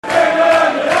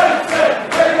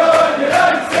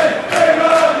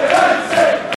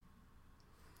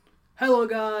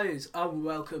listeners, and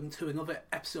welcome to another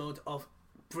episode of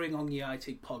Bring On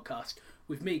United podcast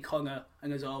with me, Connor,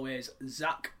 and as always,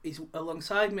 Zach is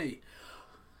alongside me.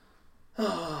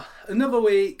 Another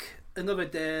week, another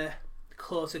day,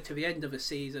 closer to the end of the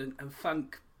season, and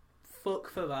thank fuck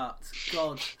for that.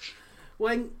 God,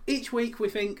 when each week we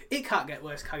think it can't get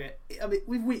worse, can it? I mean,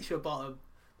 we've reached the bottom.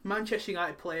 Manchester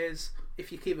United players,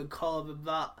 if you can even call them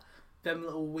that, them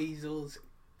little weasels,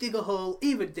 dig a hole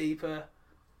even deeper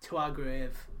to our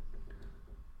grave.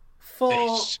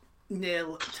 4-0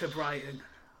 to Brighton.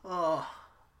 Oh,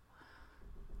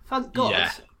 thank God.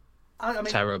 Yeah, I mean,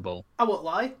 terrible. I won't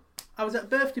lie. I was at a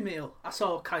birthday meal. I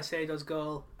saw Caicedo's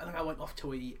goal, and then I went off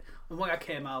to eat. And when I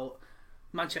came out,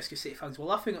 Manchester City fans were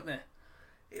laughing at me.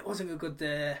 It wasn't a good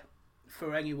day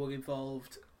for anyone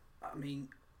involved. I mean,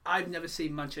 I've never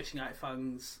seen Manchester United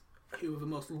fans who were the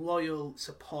most loyal,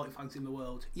 supporting fans in the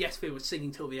world. Yes, they were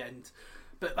singing till the end,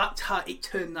 but it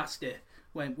turned nasty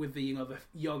when with the the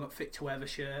 "You're Not Fit to Wear" the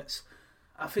shirts.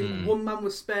 I think one man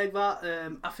was spared that.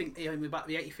 I think only about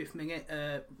the 85th minute,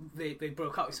 they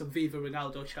broke out with some "Viva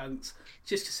Ronaldo" chants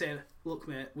just to say, "Look,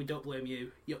 mate, we don't blame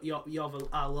you. You're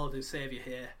our Lord and Saviour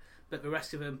here." But the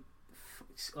rest of them,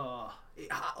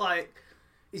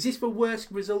 is this the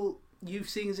worst result you've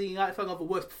seen as a United fan, or the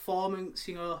worst performance,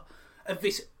 of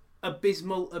this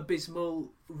abysmal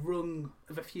run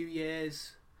of a few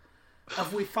years?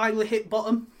 Have we finally hit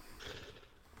bottom?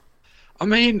 I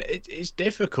mean, it's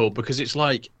difficult because it's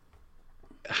like,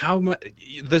 how much.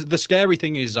 The scary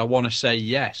thing is, I want to say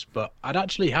yes, but I'd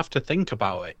actually have to think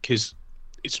about it because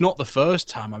it's not the first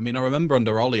time. I mean, I remember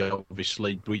under Ollie,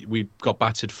 obviously, we got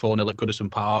battered 4-0 at Goodison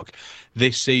Park.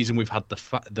 This season, we've had the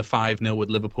 5-0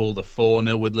 with Liverpool, the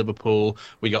 4-0 with Liverpool.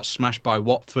 We got smashed by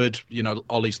Watford,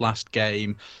 Ollie's last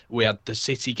game. We had the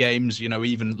City games,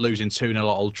 even losing 2-0 at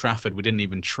Old Trafford. We didn't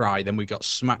even try. Then we got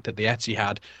smacked at the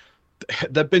Etihad.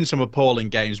 There have been some appalling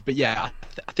games, but yeah,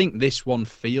 I think this one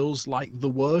feels like the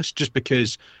worst just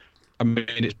because, I mean,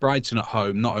 it's Brighton at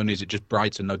home. Not only is it just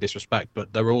Brighton, no disrespect,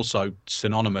 but they're also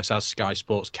synonymous, as Sky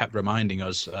Sports kept reminding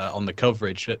us on the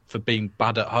coverage, for being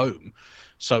bad at home.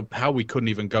 So how we couldn't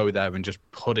even go there and just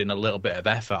put in a little bit of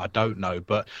effort, I don't know.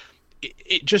 But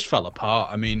it just fell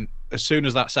apart. I mean, as soon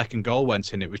as that second goal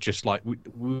went in, it was just like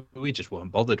we just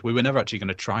weren't bothered. We were never actually going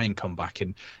to try and come back.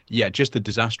 And yeah, just a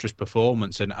disastrous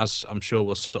performance. And as I'm sure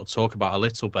we'll sort of talk about a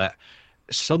little bit,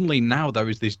 suddenly now there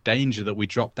is this danger that we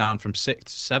drop down from 6th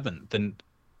to 7th, and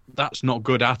that's not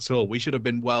good at all. We should have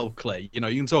been well clear. You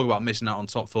can talk about missing out on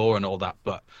top 4 and all that,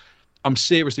 but I'm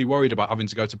seriously worried about having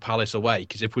to go to Palace away,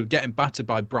 because if we're getting battered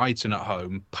by Brighton at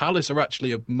home, Palace are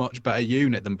actually a much better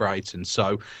unit than Brighton.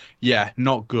 So yeah,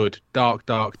 not good. Dark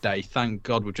day. Thank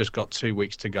God we've just got 2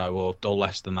 weeks to go, or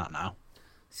less than that now.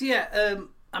 So yeah,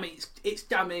 I mean, it's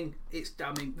damning. It's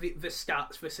damning. The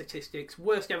stats, the statistics.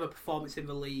 Worst ever performance in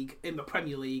the league, in the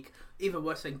Premier League. Even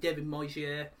worse than David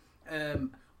Moyes.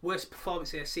 Worst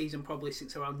performance in a season probably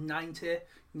since around 90,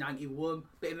 91.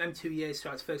 But in them 2 years,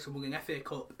 starts first one winning FA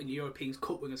Cup and European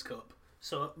Cup Winners' Cup.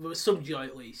 So there was some joy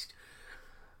at least.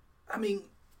 I mean,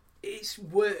 it's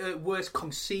worse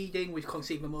conceding. We've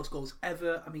conceded the most goals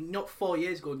ever. I mean, not 4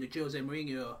 years ago under Jose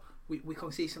Mourinho, we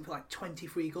conceded something like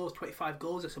 23 goals, 25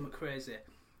 goals or something crazy.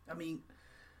 I mean,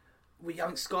 we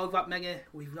haven't scored that many.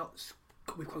 We've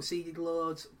conceded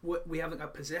loads. We haven't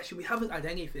had possession. We haven't had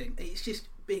anything. It's just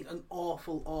been an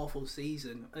awful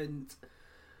season. And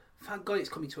thank God it's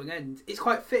coming to an end. It's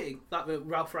quite fitting that the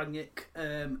Ralph Rangnick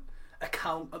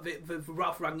account of it, the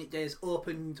Ralph Rangnick days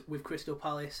opened with Crystal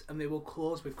Palace and they will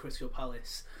close with Crystal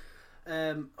Palace.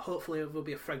 Hopefully there'll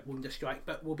be a Fred Wonder strike,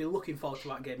 but we'll be looking forward to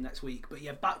that game next week. But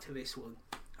yeah, back to this one.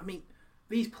 I mean,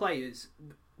 these players,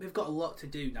 they've got a lot to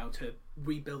do now to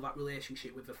rebuild that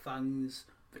relationship with the fans,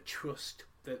 the trust,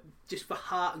 just the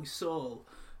heart and soul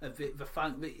of the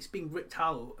fan. It's been ripped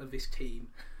out of this team.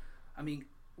 I mean,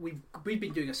 we've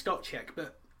been doing a stock check,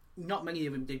 but not many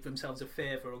of them did themselves a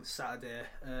favour on Saturday.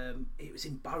 It was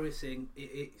embarrassing.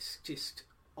 It's just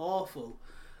awful.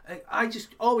 I just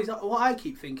always, what I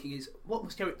keep thinking is, what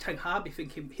must Eric Ten Hag be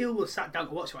thinking? He will have sat down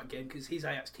to watch that game because his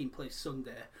Ajax team plays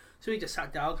Sunday. So he just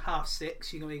sat down,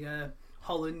 6:30, in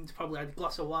Holland, probably had a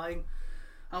glass of wine.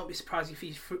 I won't be surprised if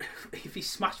he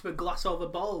smashed the glass over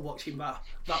the ball watching that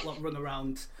lot run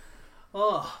around.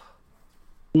 Oh,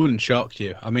 wouldn't shock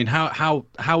you. I mean, how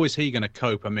is he going to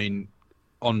cope? I mean,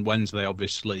 on Wednesday,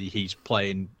 obviously, he's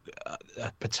playing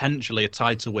potentially a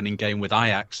title-winning game with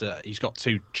Ajax. He's got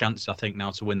 2 chances, I think,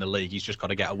 now to win the league. He's just got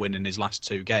to get a win in his last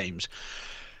 2 games.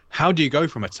 How do you go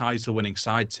from a title-winning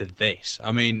side to this?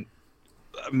 I mean,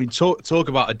 I mean, talk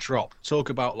about a drop. Talk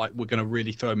about like we're going to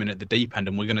really throw him in at the deep end,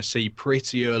 and we're going to see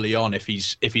pretty early on if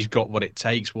he's got what it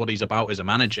takes, what he's about as a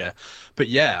manager. But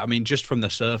yeah, I mean, just from the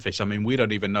surface, I mean, we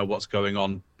don't even know what's going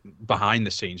on behind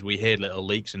the scenes. We hear little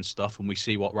leaks and stuff, and we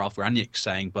see what Ralph Rangnick's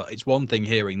saying. But it's one thing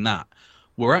hearing that.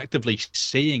 We're actively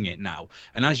seeing it now,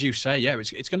 and as you say, yeah,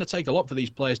 it's going to take a lot for these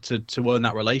players to earn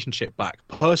that relationship back.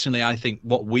 Personally, I think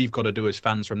what we've got to do as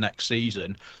fans from next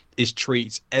season is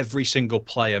treat every single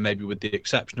player, maybe with the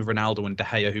exception of Ronaldo and De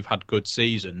Gea, who've had good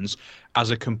seasons,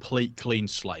 as a complete clean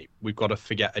slate. We've got to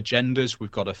forget agendas,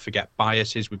 we've got to forget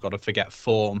biases, we've got to forget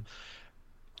form.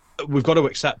 We've got to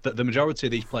accept that the majority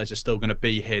of these players are still going to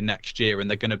be here next year, and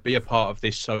they're going to be a part of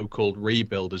this so-called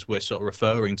rebuild, as we're sort of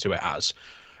referring to it as.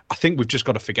 I think we've just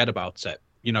got to forget about it.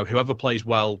 You know, whoever plays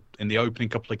well in the opening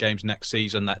couple of games next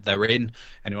season, that they're in.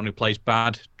 Anyone who plays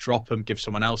bad, drop them, give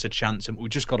someone else a chance. And we've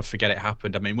just got to forget it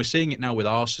happened. I mean, we're seeing it now with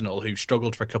Arsenal, who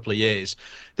struggled for a couple of years.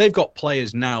 They've got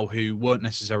players now who weren't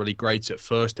necessarily great at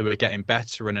first, who are getting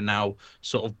better and are now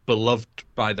sort of beloved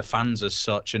by the fans as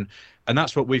such. And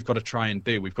that's what we've got to try and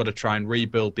do. We've got to try and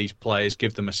rebuild these players,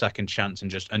 give them a second chance, and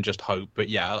just hope. But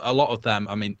yeah, a lot of them.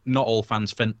 I mean, not all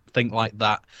fans think like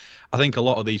that. I think a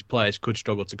lot of these players could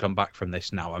struggle to come back from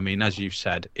this now. I mean, as you've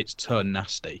said, it's turned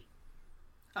nasty.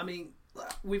 I mean,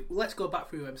 let's go back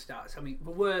through them stats. I mean,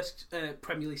 the worst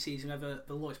Premier League season ever,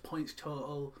 the lowest points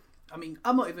total. I mean,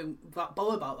 I'm not even that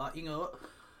bothered about that. You know,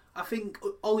 I think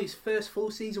Ollie's first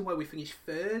full season where we finished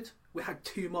third, we had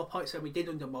 2 more points than we did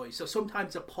under Moyes. So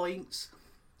sometimes the points,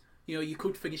 you know, you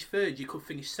could finish third, you could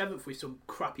finish 7th with some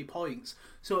crappy points.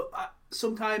 So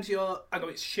sometimes I know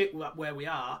it's shit where we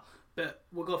are, but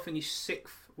we're going to finish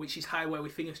 6th, which is high where we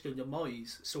finished under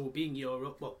Moyes. So we'll be in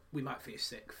Europe. Well, we might finish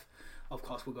 6th. Of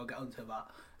course, we're going to get onto that.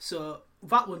 So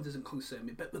that one doesn't concern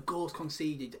me. But the goals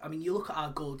conceded, I mean, you look at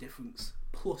our goal difference,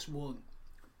 +1.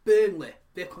 Burnley,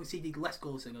 they've conceded less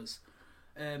goals than us.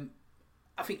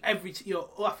 I think I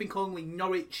think only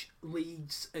Norwich,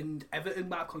 Leeds, and Everton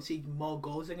might have conceded more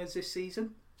goals than us this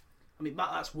season. I mean,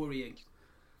 that's worrying.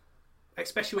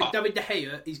 Especially when David De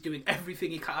Gea is doing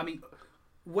everything he can. I mean,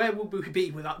 where would we be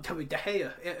without David De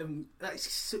Gea?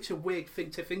 That's such a weird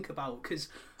thing to think about because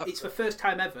it's the first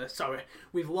time ever. Sorry,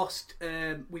 we've lost.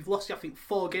 I think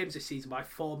 4 games this season by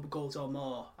 4 goals or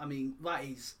more. I mean, that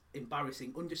is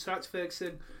embarrassing. Under Sir Alex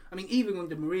Ferguson, I mean, even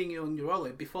under Mourinho and Ole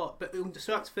before, but under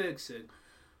Sir Alex Ferguson,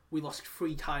 we lost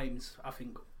 3 times. I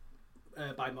think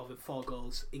by more than 4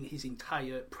 goals in his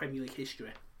entire Premier League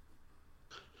history.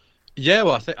 Yeah,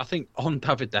 well, I think on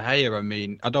David De Gea, I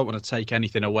mean, I don't want to take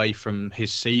anything away from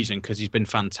his season because he's been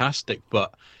fantastic,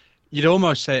 but you'd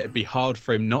almost say it'd be hard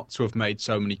for him not to have made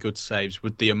so many good saves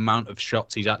with the amount of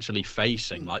shots he's actually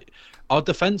facing. Like, our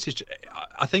defence is,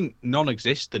 I think,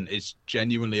 non-existent is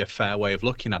genuinely a fair way of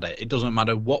looking at it. It doesn't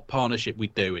matter what partnership we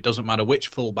do. It doesn't matter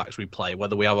which fullbacks we play,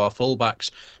 whether we have our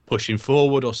fullbacks pushing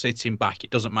forward or sitting back. It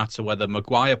doesn't matter whether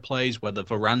Maguire plays, whether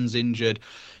Varane's injured.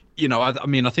 You know, I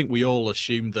mean, I think we all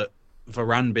assumed that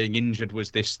Varane being injured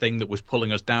was this thing that was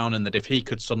pulling us down, and that if he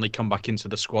could suddenly come back into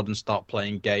the squad and start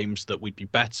playing games, that we'd be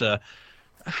better.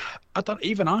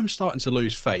 I'm starting to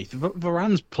lose faith.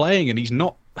 Varane's playing and he's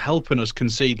not helping us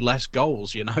concede less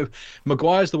goals. You know,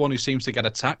 Maguire's the one who seems to get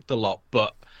attacked a lot,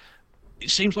 but it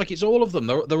seems like it's all of them.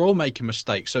 They're all making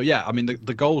mistakes. So yeah, I mean,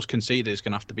 the goals conceded is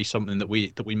going to have to be something that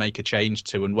we make a change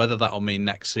to, and whether that'll mean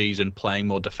next season playing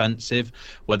more defensive,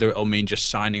 whether it'll mean just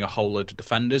signing a whole load of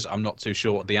defenders, I'm not too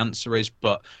sure what the answer is.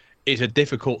 But it's a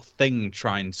difficult thing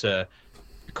trying to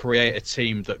create a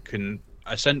team that can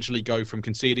essentially go from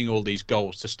conceding all these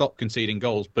goals to stop conceding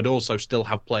goals, but also still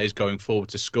have players going forward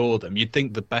to score them. You'd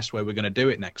think the best way we're going to do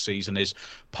it next season is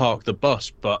park the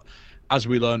bus, but as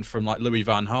we learned from like Louis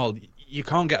van Gaal, you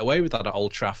can't get away with that at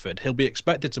Old Trafford. He'll be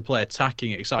expected to play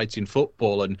attacking, exciting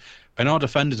football, and our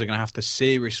defenders are going to have to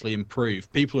seriously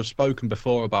improve. People have spoken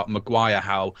before about Maguire,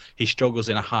 how he struggles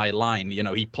in a high line. You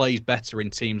know, he plays better in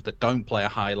teams that don't play a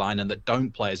high line and that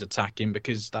don't play as attacking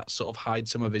because that sort of hides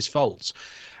some of his faults.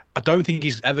 I don't think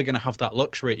he's ever going to have that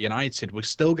luxury at United. We're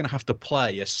still going to have to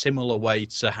play a similar way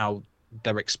to how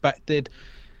they're expected.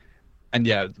 And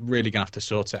yeah, really going to have to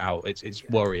sort it out. It's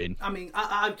worrying. I mean,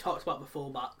 I've talked about the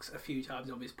fullbacks a few times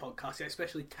on this podcast,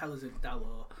 especially Tellers and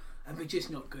Dalot, and they're just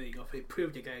not good enough. It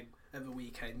proved again at the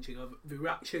weekend. You know, the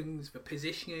reactions, the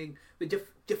positioning, the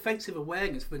defensive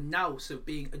awareness, the nous of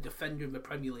being a defender in the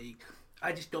Premier League.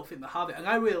 I just don't think they have it. And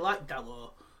I really like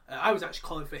Dalot. I was actually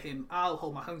calling for him. I'll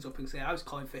hold my hands up and say I was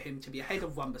calling for him to be ahead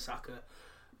of Wan-Bissaka.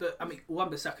 But I mean,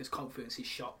 Wan-Bissaka's confidence is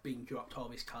shot being dropped all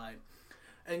this time.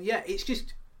 And yeah, it's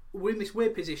just, we're in this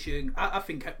weird position. I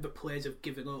think the players have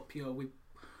given up. You know,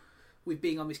 we've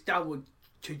been on this downward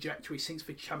trajectory since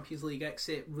the Champions League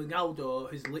exit.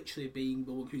 Ronaldo has literally been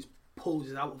the one who's pulled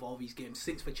us out of all these games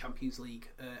since the Champions League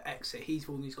exit. He's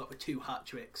the one who's got the 2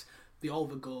 hat-tricks, all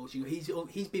the goals.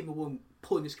 He's been the one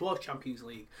pulling us towards Champions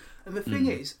League. And the thing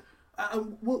is,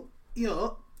 I'm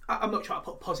not trying to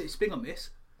put a positive spin on this.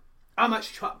 I'm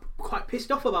actually quite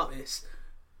pissed off about this.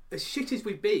 As shit as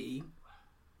we've been,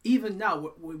 even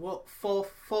now we're what 4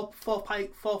 or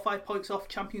 5 points off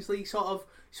Champions League sort of.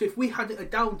 So if we hadn't have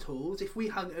down tools, if we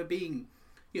hadn't have been,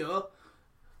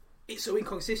 it's so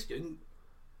inconsistent,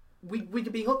 we'd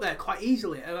have been up there quite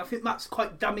easily. And I think that's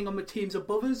quite damning on the teams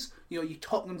above us. Your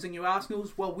Tottenhams and your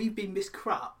Arsenals. Well, we've been this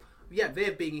crap. Yeah,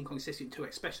 they're being inconsistent too,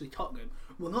 especially Tottenham.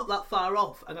 We're not that far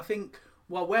off, and I think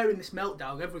while we're in this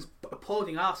meltdown, everyone's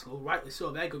applauding Arsenal, rightly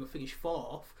so. They're going to finish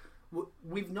 4th.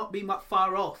 We've not been that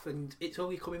far off, and it's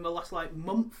only come in the last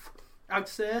month, I'd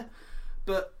say.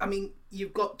 But I mean,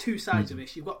 you've got 2 sides of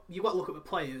this. You've got to look at the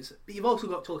players, but you've also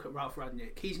got to look at Ralph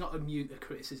Rangnick. He's not immune to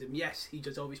criticism. Yes, he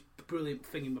does all this brilliant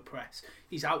thing in the press.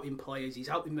 He's out in players. He's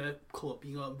out in the club.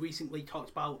 Recently talked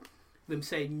about them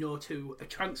saying no to a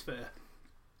transfer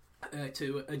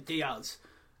to a Diaz,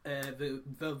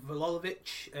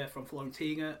 Vlahovic from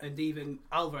Fiorentina, and even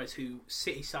Alvarez, who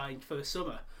City signed for the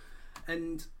summer.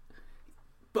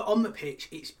 But on the pitch,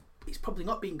 it's probably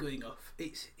not been good enough.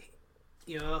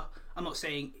 I'm not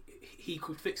saying he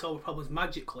could fix all the problems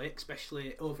magically,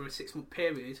 especially over a 6-month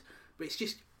period, but it's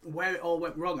just where it all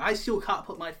went wrong. I still can't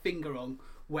put my finger on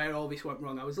where all this went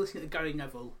wrong. I was listening to Gary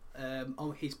Neville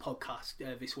on his podcast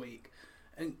this week,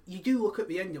 and you do look at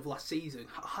the end of last season,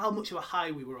 how much of a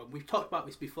high we were on. We've talked about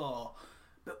this before,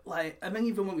 but and then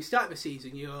even when we started the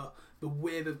season, the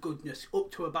wave of goodness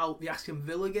up to about the Aston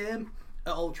Villa game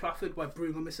at Old Trafford where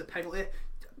Bruno missed a penalty.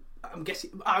 I'm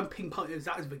pinpointing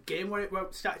that as the game where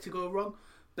it started to go wrong,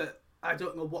 but I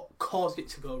don't know what caused it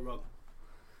to go wrong.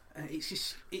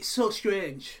 It's so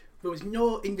strange. There was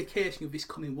no indication of this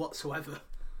coming whatsoever.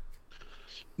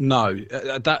 No,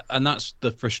 that's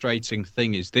the frustrating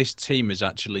thing, is this team is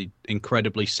actually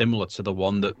incredibly similar to the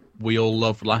one that we all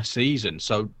loved last season.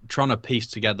 So trying to piece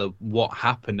together what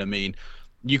happened, I mean,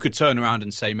 you could turn around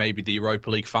and say maybe the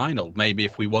Europa League final. Maybe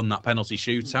if we won that penalty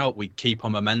shootout, we keep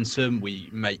on momentum, we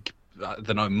make, I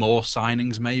don't know, more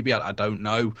signings maybe, I don't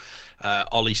know.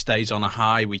 Ollie stays on a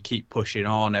high, we keep pushing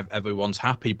on, everyone's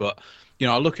happy. But,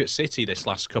 I look at City this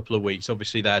last couple of weeks,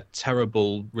 obviously their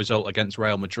terrible result against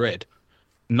Real Madrid,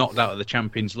 knocked out of the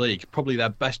Champions League, probably their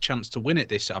best chance to win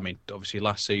it obviously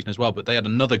last season as well, but they had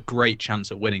another great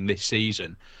chance at winning this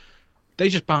season. They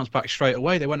just bounced back straight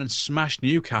away. They went and smashed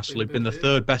Newcastle, who've been the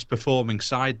 3rd best performing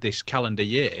side this calendar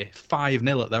year,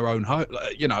 5-0 at their own home.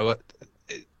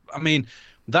 I mean,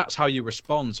 that's how you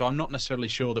respond. So I'm not necessarily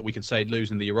sure that we can say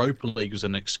losing the Europa League was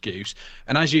an excuse.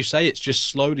 And as you say, it's just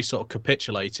slowly sort of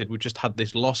capitulated. We've just had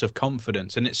this loss of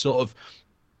confidence, and it's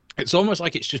almost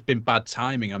like it's just been bad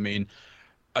timing. I mean,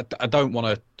 I don't want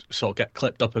to sort of get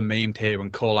clipped up and memed here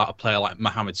and call out a player like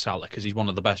Mohamed Salah because he's one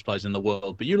of the best players in the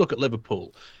world. But you look at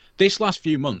Liverpool. This last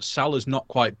few months, Salah's not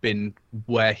quite been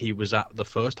where he was at the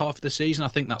first half of the season. I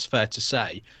think that's fair to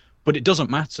say. But it doesn't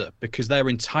matter because their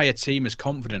entire team is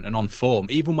confident and on form.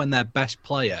 Even when their best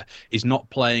player is not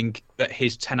playing at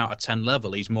his 10 out of 10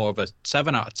 level, he's more of a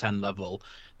 7 out of 10 level,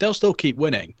 they'll still keep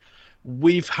winning.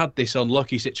 We've had this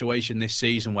unlucky situation this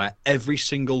season where every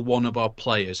single one of our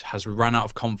players has run out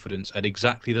of confidence at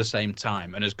exactly the same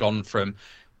time and has gone from,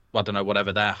 I don't know,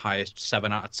 whatever their highest,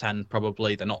 7 out of 10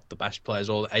 probably, they're not the best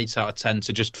players, or 8 out of 10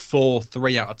 to just 4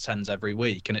 3 out of 10s every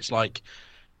week. And it's like,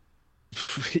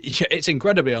 it's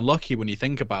incredibly unlucky when you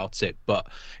think about it. But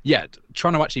yeah,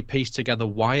 trying to actually piece together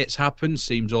why it's happened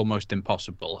seems almost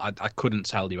impossible. I couldn't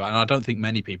tell you, and I don't think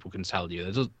many people can tell you.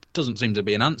 There doesn't seem to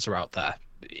be an answer out there.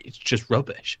 It's just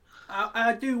rubbish.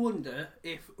 I do wonder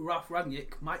if Ralph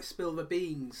Rangnick might spill the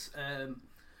beans.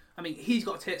 I mean, he's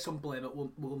got to take some blame at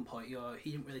one point.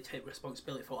 He didn't really take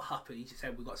responsibility for what happened. He just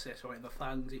said, we've got to say sorry to the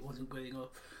fans, it wasn't good enough.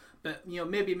 But,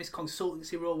 maybe in this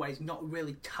consultancy role where he's not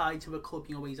really tied to the club,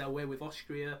 when he's away with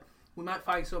Austria, we might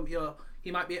find some,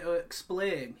 he might be able to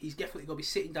explain. He's definitely going to be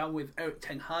sitting down with Erik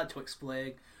ten Hag to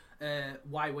explain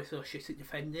why we're so shit at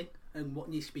defending and what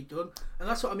needs to be done. And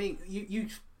that's what I mean. You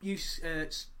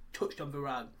touched on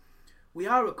Varane. We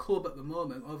are a club at the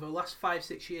moment, over the last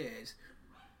 5-6 years,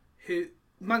 who,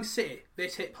 Man City, they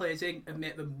take players in and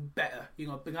make them better.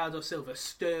 Bernardo Silva,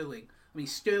 Sterling. I mean,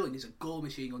 Sterling is a goal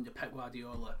machine under Pep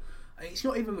Guardiola. And it's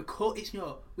not even the coach.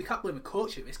 We can't blame the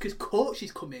coach at this because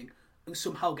coaches come in and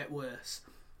somehow get worse.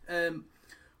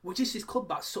 We're just this club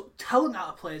that's talent out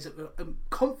of players, and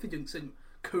confidence and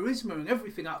charisma and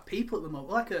everything out of people at the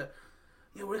moment.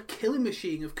 we're a killing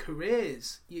machine of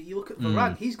careers. You look at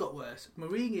Varane, he's got worse.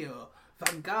 Mourinho,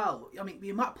 Van Gaal. I mean, the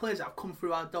amount of players that have come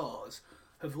through our doors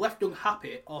have left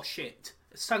unhappy or shit.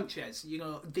 Sanchez,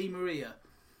 Di Maria.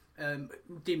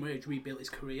 Di Maria's rebuilt his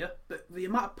career, but the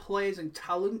amount of players and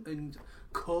talent and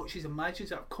coaches and managers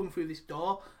that have come through this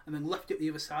door and then left it the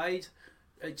other side,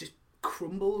 just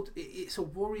crumbled. It's a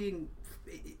worrying.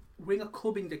 We're in a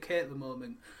club in decay at the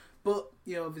moment, but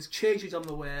there's changes on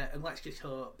the way, and let's just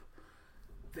hope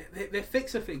they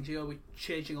fix the things. We're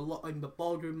changing a lot in the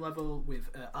boardroom level with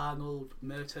Arnold,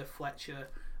 Murta, Fletcher.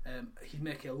 He's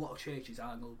making a lot of changes,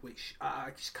 Arnold, which I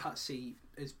just can't see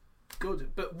as good.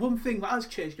 But one thing that has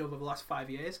changed over the last 5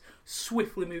 years,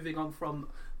 swiftly moving on from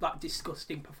that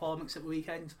disgusting performance at the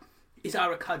weekend, is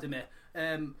our academy.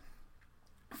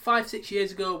 5-6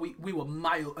 years ago, we were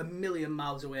a million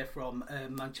miles away from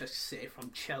Manchester City,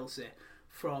 from Chelsea,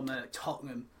 from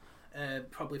Tottenham,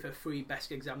 probably the three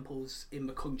best examples in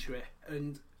the country.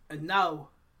 And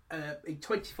now, in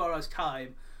 24 hours'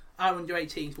 time, our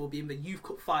under-18s will be in the Youth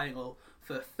Cup final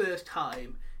for the first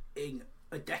time in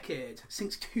a decade,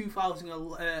 since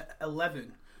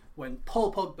 2011, when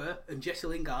Paul Pogba and Jesse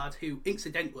Lingard, who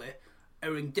incidentally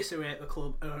are in disarray at the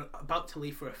club, are about to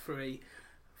leave for a free,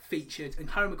 featured, and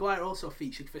Harry Maguire also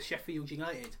featured for Sheffield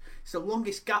United. It's the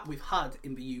longest gap we've had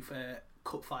in the Youth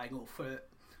Cup final for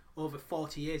over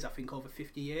 40 years, I think, over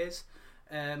 50 years.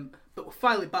 But we're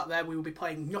finally back there. We will be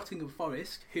playing Nottingham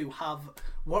Forest, who have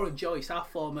Warren Joyce, our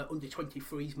former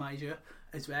under-23s manager,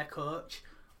 as their coach.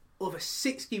 Over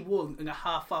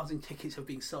 61,500 tickets have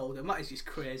been sold, and that is just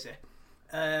crazy.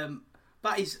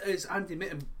 That is, as Andy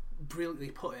Mitten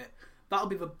brilliantly put it, that'll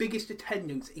be the biggest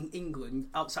attendance in England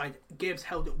outside games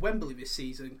held at Wembley this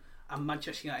season and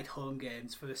Manchester United home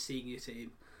games for the senior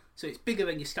team. So it's bigger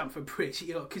than your Stamford Bridge,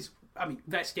 because,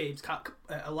 their games can't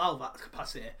allow that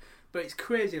capacity. But it's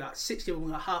crazy that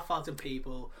 61,500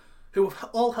 people, who have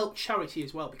all helped charity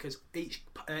as well, because each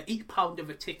pound of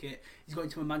a ticket is going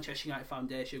to a Manchester United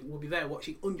Foundation, will be there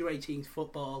watching under-18s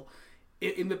football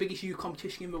in the biggest youth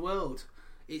competition in the world.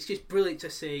 It's just brilliant to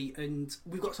see, and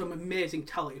we've got some amazing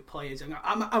talented players, and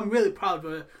I'm really proud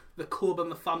of the club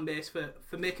and the fan base for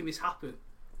making this happen.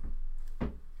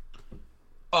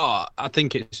 Oh, I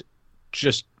think it's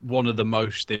just one of the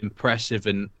most impressive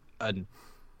and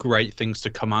great things to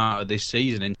come out of this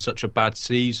season in such a bad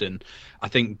season. I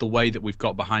think the way that we've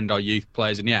got behind our youth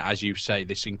players, and as you say,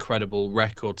 this incredible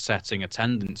record-setting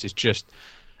attendance is just,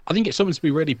 I think it's something to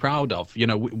be really proud of.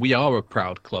 We are a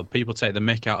proud club. People take the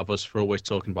mick out of us for always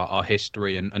talking about our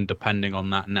history and depending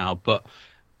on that now, but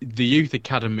the youth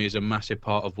academy is a massive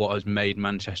part of what has made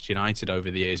Manchester United over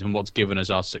the years and what's given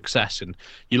us our success. And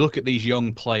you look at these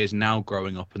young players now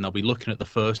growing up, and they'll be looking at the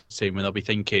first team and they'll be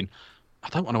thinking, I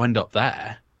don't want to end up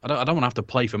there. I don't want to have to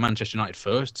play for Manchester United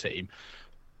first team.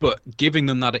 But giving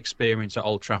them that experience at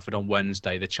Old Trafford on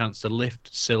Wednesday, the chance to lift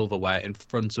silverware in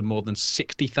front of more than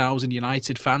 60,000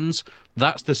 United fans,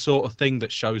 that's the sort of thing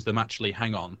that shows them, actually,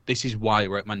 hang on, this is why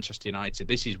we're at Manchester United.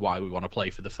 This is why we want to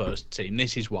play for the first team.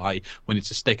 This is why we need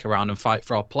to stick around and fight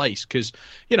for our place. Because,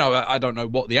 I don't know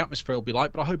what the atmosphere will be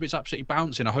like, but I hope it's absolutely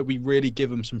bouncing. I hope we really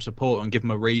give them some support and give them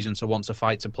a reason to want to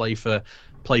fight to play for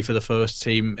the first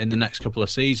team in the next couple of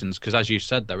seasons. Because, as you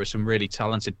said, there are some really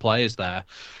talented players there.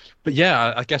 But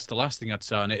I guess the last thing I'd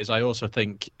say on it is I also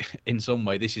think in some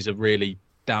way this is a really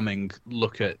damning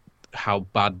look at how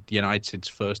bad United's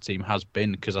first team has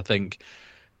been, because I think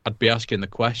I'd be asking the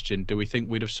question, do we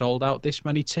think we'd have sold out this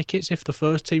many tickets if the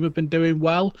first team had been doing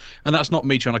well? And that's not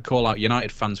me trying to call out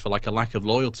United fans for like a lack of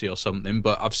loyalty or something,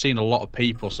 but I've seen a lot of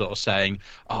people sort of saying,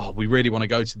 we really want to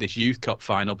go to this Youth Cup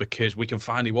final because we can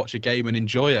finally watch a game and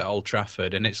enjoy it at Old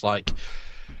Trafford. And it's like,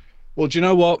 well, do you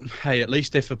know what? Hey, at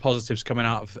least if a positive's coming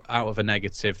out of a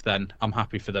negative, then I'm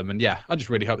happy for them. And I just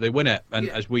really hope they win it. And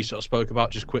as we sort of spoke about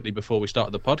just quickly before we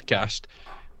started the podcast,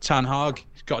 Ten Hag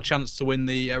got a chance to win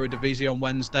the Eredivisie on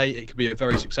Wednesday. It could be a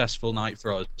very successful night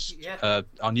for us.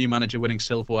 Our new manager winning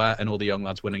silverware and all the young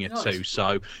lads winning it too.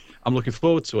 So I'm looking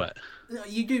forward to it.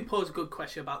 You do pose a good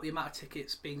question about the amount of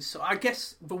tickets being sold. I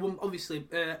guess the one, obviously,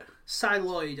 Cy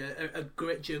Lloyd, a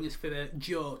great journalist for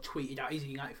Joe, tweeted out, he's a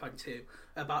United fan too,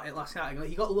 about it last night.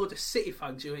 He got a load of City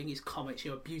fans doing his comments,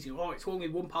 abusing, it's only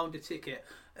 £1 a ticket.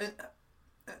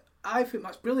 I think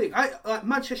that's brilliant.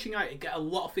 Manchester United get a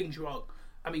lot of things wrong.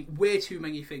 Way too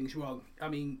many things wrong.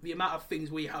 The amount of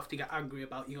things we have to get angry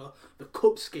about, the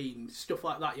cup scheme, stuff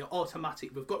like that,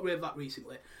 automatic. We've got rid of that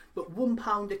recently. But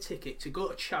 £1 a ticket to go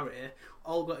to charity,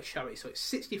 all go to charity. So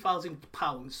it's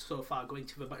 £60,000 so far going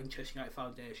to the Manchester United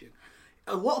Foundation.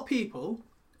 A lot of people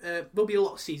there'll be a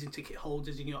lot of season ticket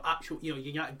holders and actual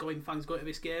United going fans going to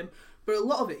this game, but a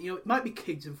lot of it, it might be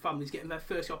kids and families getting their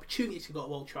first opportunity to go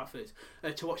to Old Trafford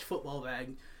to watch football there.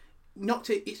 And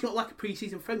it's not like a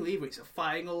pre-season friendly either. It's a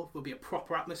final. There'll be a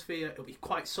proper atmosphere. It'll be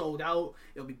quite sold out.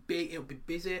 It'll be big. It'll be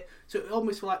busy. So it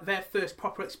almost like their first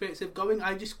proper experience of going.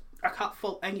 I can't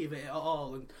fault any of it at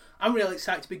all. And I'm really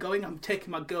excited to be going. I'm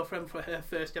taking my girlfriend for her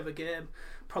first ever game,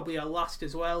 probably her last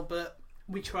as well. But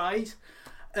we tried.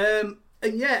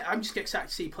 And yeah, I'm just excited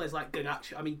to see players like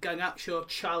Garnacho. I mean, Garnacho,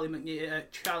 Charlie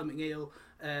McNeil,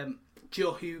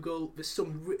 Joe Hugill. There's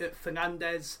some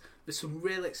Fernandez. There's some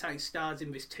really exciting stars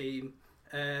in this team.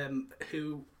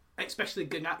 Who, especially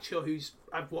Garnacho, who's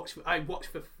I watched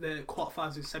for the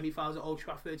quarterfinals and semi-finals at Old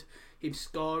Trafford. Him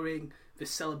scoring, the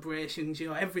celebrations,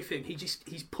 everything.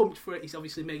 He's pumped for it. He's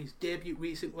obviously made his debut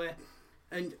recently,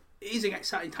 and it is an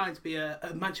exciting time to be a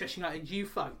Manchester United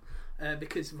youth fan.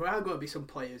 Because there are going to be some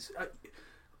players,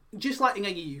 just like in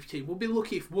any youth team, we'll be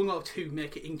lucky if one or two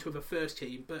make it into the first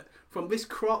team. But from this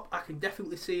crop, I can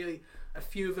definitely see a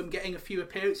few of them getting a few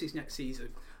appearances next season.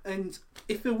 And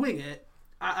if they win it,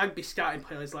 I'd be starting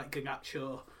players like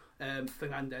Garnacho,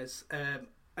 Fernandez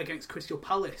against Crystal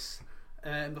Palace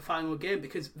in the final game,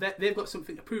 because they've got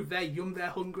something to prove. They're young, they're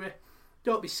hungry.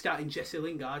 Don't be starting Jesse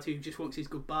Lingard, who just wants his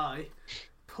goodbye.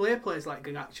 Play players like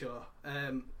Garnacho.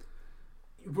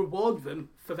 Reward them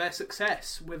for their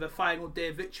success with a final day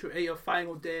victory or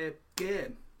final day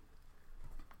game.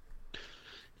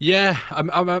 Yeah,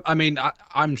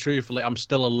 I'm truthfully, I'm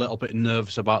still a little bit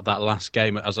nervous about that last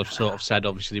game. As I've sort of said,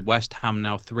 obviously West Ham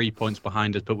now 3 points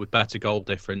behind us, but with better goal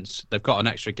difference. They've got an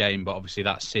extra game, but obviously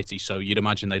that's City, so you'd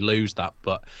imagine they lose that.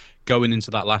 But going into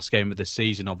that last game of the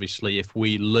season, obviously, if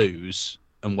we lose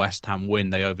and West Ham win,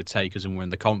 they overtake us and we're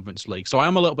in the Conference League. So I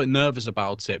am a little bit nervous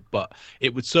about it, but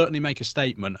it would certainly make a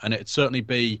statement, and it'd certainly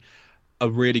be a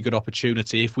really good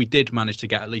opportunity if we did manage to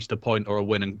get at least a point or a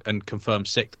win and confirm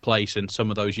 6th place, and some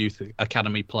of those youth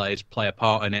academy players play a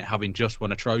part in it, having just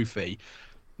won a trophy.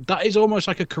 That is almost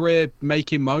like a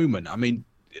career-making moment. I mean,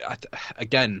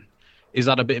 again, is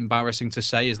that a bit embarrassing to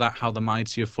say? Is that how the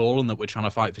mighty have fallen, that we're trying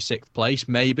to fight for 6th place?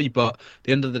 Maybe, but at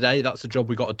the end of the day, that's the job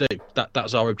we've got to do.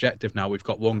 That's our objective now. We've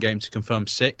got one game to confirm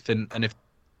 6th, and if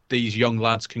these young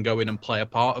lads can go in and play a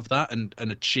part of that and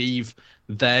achieve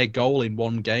their goal in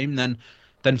one game, then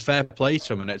fair play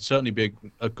to him. And it'd certainly be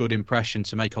a good impression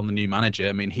to make on the new manager.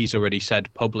 I mean, he's already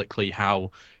said publicly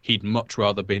how he'd much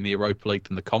rather be in the Europa League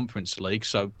than the Conference League,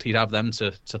 so he'd have them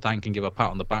to thank and give a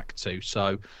pat on the back to.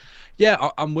 So yeah,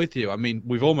 I'm with you. I mean,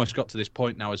 we've almost got to this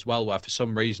point now as well where for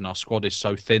some reason our squad is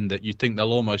so thin that you'd think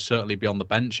they'll almost certainly be on the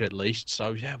bench at least.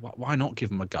 So yeah, why not give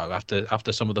them a go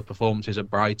after some of the performances at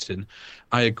Brighton?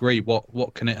 I agree.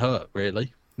 What can it hurt,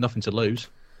 really? Nothing to lose.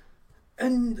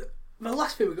 And the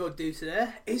last thing we're going to do today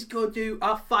is go do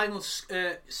our final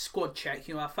squad check,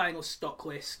 our final stock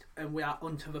list, and we are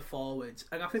onto the forwards.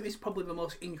 And I think this is probably the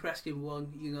most interesting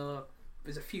one.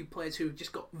 There's a few players who have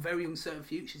just got very uncertain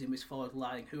futures in this forward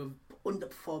line, who have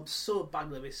underperformed so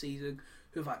badly this season,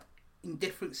 who have had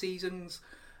indifferent seasons.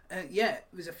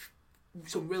 There's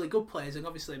some really good players, and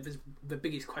obviously there's the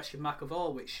biggest question mark of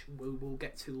all, which we'll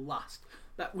get to last.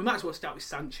 That we might as well start with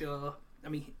Sancho. I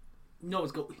mean, no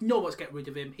one's get rid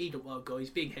of him. He don't want to go. He's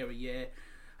been here a year.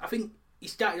 I think he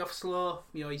started off slow.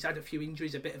 He's had a few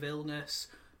injuries, a bit of illness,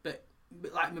 but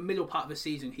like in the middle part of the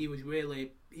season, he was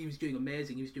doing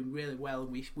amazing. He was doing really well.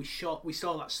 We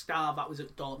saw that star that was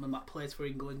at Dortmund that plays for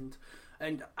England,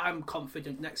 and I'm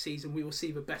confident next season we will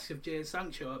see the best of Jadon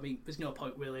Sancho. I mean, there's no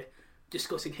point really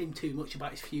discussing him too much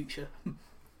about his future.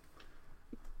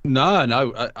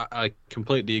 No, I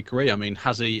completely agree. I mean,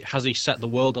 has he set the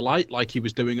world alight like he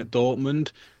was doing at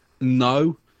Dortmund?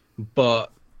 No,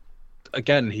 but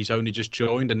again, he's only just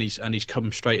joined and he's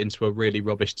come straight into a really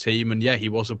rubbish team. And yeah, he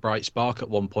was a bright spark at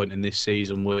one point in this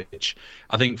season, which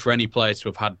I think for any player to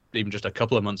have had even just a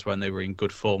couple of months when they were in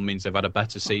good form means they've had a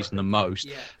better season than most.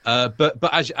 Yeah. But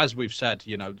as we've said,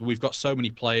 we've got so many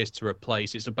players to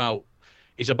replace. It's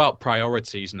about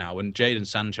priorities now, and Jadon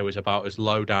Sancho is about as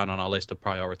low down on our list of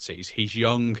priorities. He's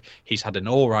young, he's had an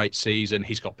all right season,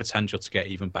 he's got potential to get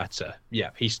even better.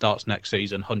 Yeah, he starts next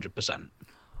season 100%.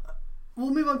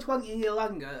 We'll move on to Anthony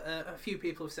Elanga. A few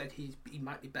people have said he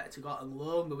might be better to go out on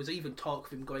loan. There was even talk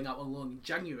of him going out on loan in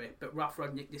January, but Ralf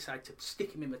Rangnick decided to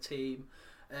stick him in the team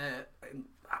and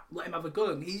let him have a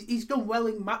go. And he's done well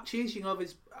in matches.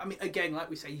 Again, like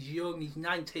we say, he's young, he's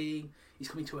 19, he's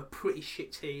coming to a pretty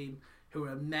shit team who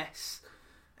are a mess,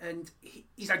 and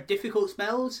he's had difficult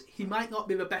spells. He might not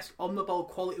be the best on the ball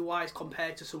quality wise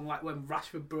compared to someone like when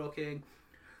Rashford broke in.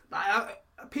 But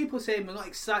people saying we're not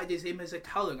excited as him as a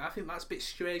talent. I think that's a bit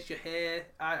strange to hear.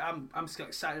 I'm still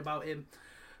excited about him.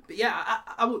 But yeah,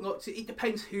 I wouldn't look to. It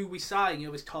depends who we sign. You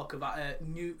always talk about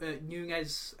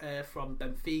Nunez from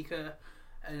Benfica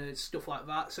and stuff like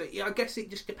that. So yeah, I guess it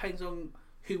just depends on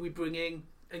who we bring in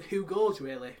and who goes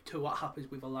really to what happens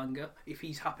with Elanga. If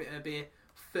he's happy to be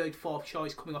third, fourth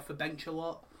choice coming off the bench a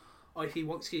lot, or if he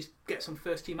wants to get some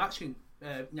first team action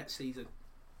next season.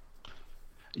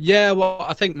 Yeah, well,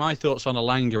 I think my thoughts on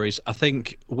Elanga is I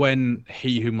think when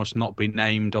he who must not be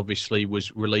named obviously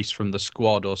was released from the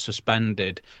squad or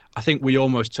suspended, I think we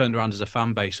almost turned around as a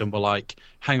fan base and were like,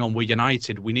 hang on, we're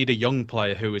united. We need a young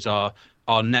player who is our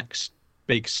next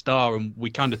big star. And we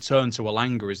kind of turned to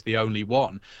Elanga as the only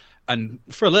one. And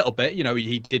for a little bit,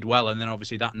 he did well. And then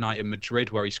obviously that night in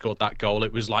Madrid where he scored that goal,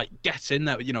 it was like, get in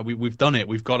there. We've done it.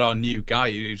 We've got our new guy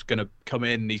who's going to come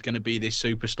in. He's going to be this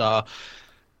superstar.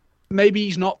 Maybe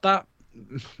he's not that.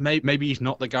 Maybe he's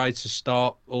not the guy to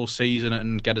start all season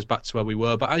and get us back to where we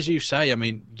were. But as you say, I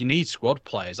mean, you need squad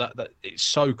players. That it's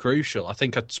so crucial. I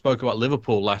think I spoke about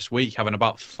Liverpool last week having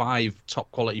about 5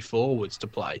 top quality forwards to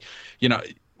play.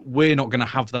 We're not going to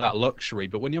have that luxury.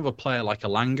 But when you have a player like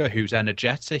Elanga who's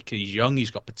energetic, he's young,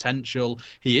 he's got potential,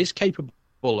 he is capable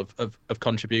of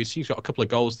contributing. He's got a couple of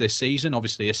goals this season,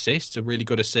 obviously assists, a really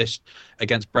good assist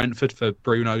against Brentford for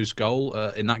Bruno's goal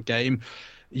in that game.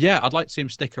 Yeah, I'd like to see him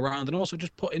stick around and also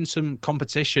just put in some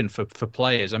competition for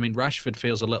players. I mean, Rashford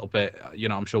feels a little bit,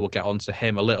 I'm sure we'll get on to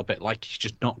him, a little bit like he's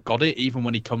just not got it. Even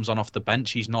when he comes on off the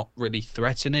bench, he's not really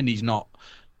threatening. He's not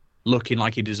looking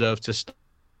like he deserves to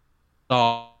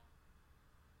start.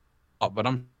 But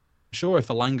I'm sure if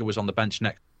Elanga was on the bench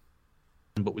next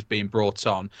but was being brought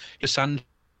on, Sancho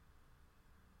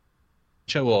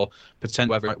or potentially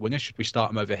whoever right winger, should we start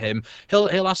him over him?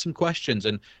 He'll ask some questions,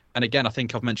 and again, I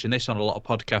think I've mentioned this on a lot of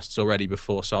podcasts already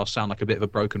before, so I'll sound like a bit of a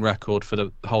broken record for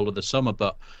the whole of the summer.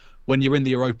 But when you're in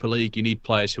the Europa League, you need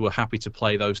players who are happy to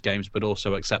play those games, but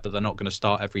also accept that they're not going to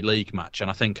start every league match. And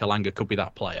I think Elanga could be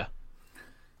that player.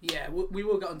 Yeah, we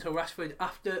will get onto Rashford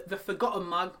after the forgotten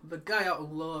man, the guy out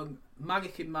on loan,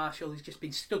 Marickin Marshall, has just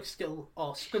been stood still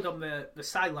or stood on the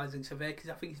sidelines in Sevilla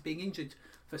because I think he's been injured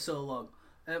for so long.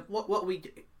 What we do,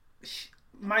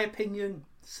 my opinion,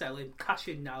 sell him, cash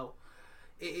in now.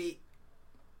 He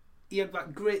had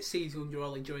that great season under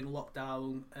Ollie during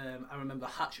lockdown. I remember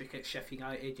hat-trick at Sheffield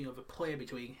United, the play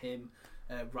between him,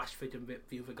 Rashford and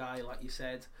the other guy, like you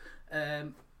said.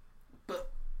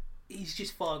 But he's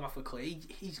just falling off a cliff.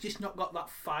 He's just not got that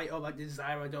fight or that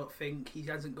desire, I don't think. He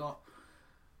hasn't got...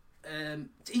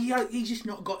 he's just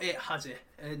not got it, has he?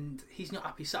 And he's not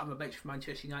happy sat on the bench for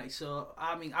Manchester United. So,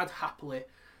 I mean, I'd happily...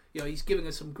 he's giving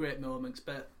us some great moments,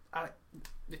 but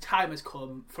the time has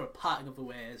come for a parting of the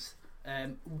ways.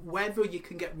 Whether you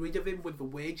can get rid of him with the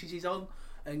wages he's on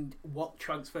and what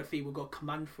transfer fee will go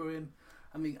command for him,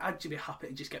 I mean, I'd just be happy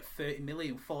to just get 30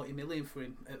 million, 40 million for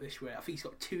him at this rate. I think he's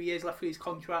got 2 years left for his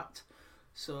contract,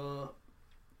 so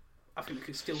I think we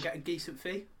could still get a decent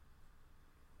fee.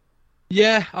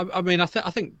 Yeah, I mean, I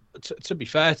think to be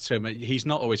fair to him, he's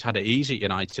not always had it easy at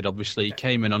United. Obviously, he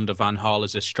came in under Van Gaal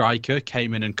as a striker,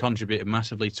 came in and contributed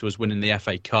massively to us winning the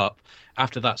FA Cup.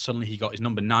 After that, suddenly he got his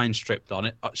number 9 stripped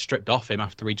off him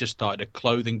after he just started a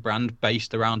clothing brand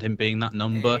based around him being that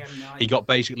number. He got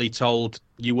basically told,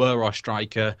 you were our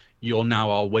striker, you're now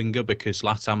our winger because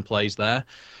Zlatan plays there.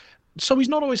 So he's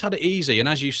not always had it easy. And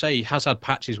as you say, he has had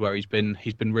patches where he's been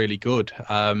really good.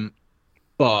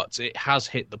 But it has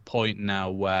hit the point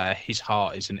now where his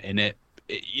heart isn't in it.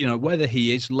 Whether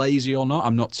he is lazy or not,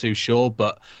 I'm not too sure.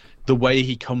 But the way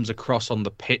he comes across on the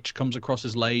pitch comes across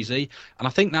as lazy. And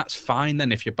I think that's fine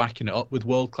then if you're backing it up with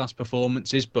world-class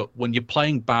performances. But when you're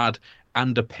playing bad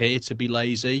and appear to be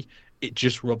lazy, it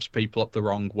just rubs people up the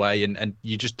wrong way. And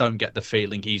you just don't get the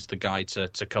feeling he's the guy to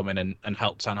come in and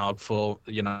help Ten Hag for,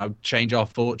 change our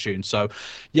fortune. So,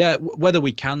 yeah, whether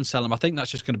we can sell him, I think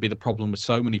that's just going to be the problem with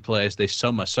so many players this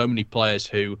summer. So many players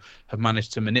who have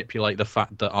managed to manipulate the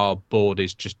fact that our board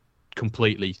is just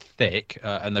completely thick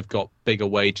and they've got bigger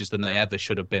wages than they ever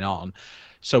should have been on.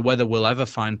 So whether we'll ever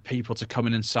find people to come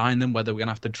in and sign them, whether we're going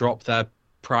to have to drop their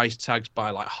price tags by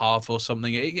like half or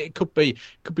something, it could be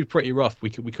pretty rough. We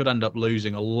could end up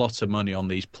losing a lot of money on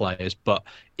these players, but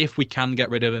if we can get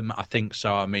rid of him, I think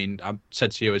so. I mean, I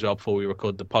said to you as well before we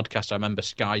recorded the podcast, I remember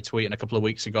Sky tweeting a couple of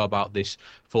weeks ago about this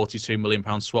 £42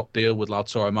 million swap deal with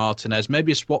Lautaro Martinez.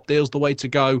 Maybe a swap deal's the way to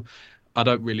go. I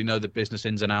don't really know the business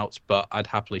ins and outs, but I'd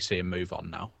happily see him move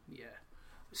on now. Yeah,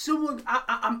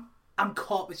 I'm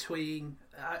caught between.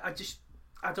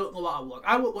 I don't know what I want.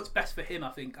 I want what's best for him,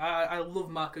 I think. I love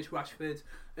Marcus Rashford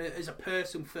as a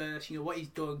person first, what he's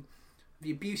done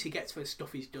the abuse he gets for the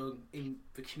stuff he's done in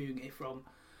the community from.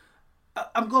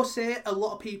 I'm going to say a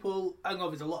lot of people, I know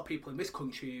there's a lot of people in this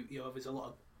country, there's a lot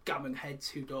of gammon heads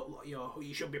who don't,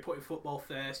 you should be putting football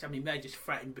first. I mean, they're just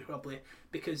threatened probably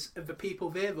because of the people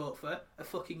they vote for are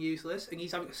fucking useless and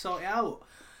he's having to sort it out.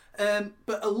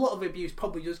 But a lot of abuse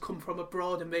probably does come from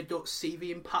abroad and they don't see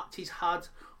the impact he's had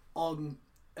on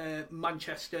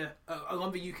Manchester and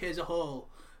on the UK as a whole.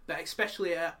 But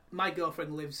especially, my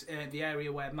girlfriend lives in the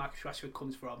area where Marcus Rashford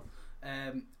comes from,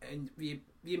 and the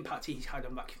impact he's had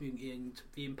on that community and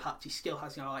the impact he still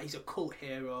has now. Like, he's a cult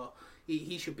hero.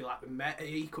 He should be like the mayor.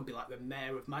 He could be like the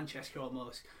mayor of Manchester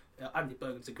almost. Andy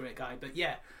Burnham's a great guy, but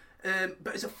yeah.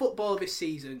 But as a footballer this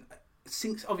season,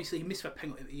 since obviously he missed that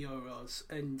penalty at the Euros,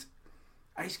 and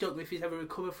I just don't know if he's ever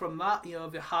recovered from that.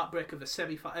 The heartbreak of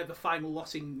the final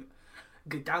loss in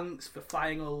Gdansk, the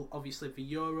final, obviously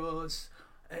the Euros.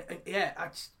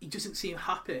 He doesn't seem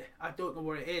happy. I don't know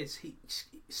what it is. He's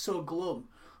so glum.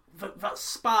 That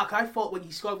spark, I thought when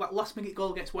he scored that last minute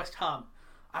goal against West Ham,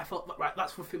 I thought, right,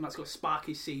 that's the thing that's going to spark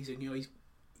his season. He's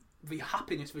the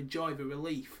happiness, the joy, the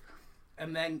relief.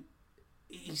 And then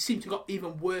he seemed to have got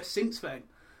even worse since then.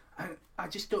 And I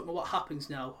just don't know what happens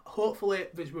now. Hopefully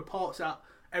there's reports that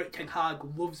Erik ten Hag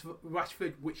loves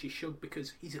Rashford, which he should,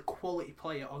 because he's a quality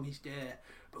player on his day.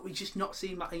 But we're just not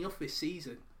seeing that enough this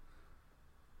season.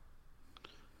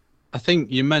 I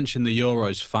think you mentioned the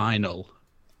Euros final.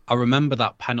 I remember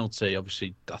that penalty,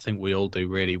 obviously, I think we all do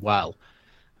really well.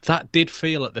 That did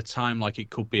feel at the time like it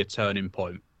could be a turning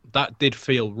point. That did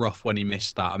feel rough when he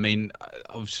missed that. I mean,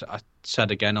 I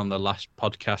said again on the last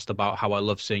podcast about how I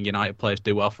love seeing United players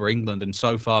do well for England, and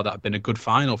so far that had been a good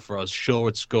final for us. Shaw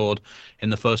had scored in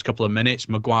the first couple of minutes.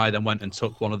 Maguire then went and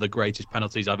took one of the greatest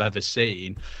penalties I've ever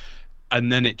seen. And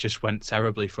then it just went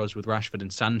terribly for us with Rashford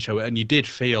and Sancho. And you did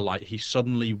feel like he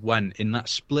suddenly went in that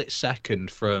split second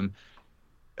from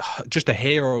just a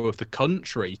hero of the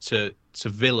country to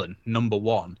villain, number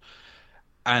one.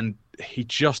 And he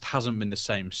just hasn't been the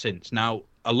same since. Now,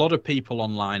 a lot of people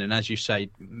online, and as you say,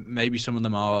 maybe some of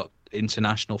them are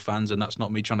international fans, and that's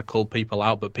not me trying to call people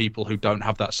out, but people who don't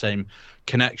have that same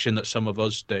connection that some of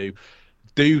us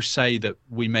do say that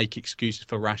we make excuses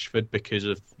for Rashford because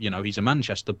of, he's a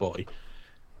Manchester boy.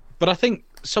 But I think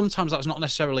sometimes that's not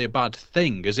necessarily a bad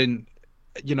thing, as in,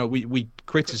 we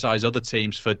criticise other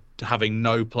teams for having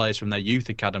no players from their youth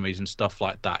academies and stuff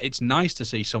like that. It's nice to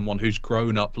see someone who's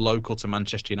grown up local to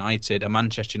Manchester United, a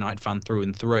Manchester United fan through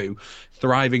and through,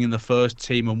 thriving in the first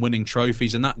team and winning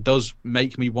trophies, and that does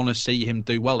make me want to see him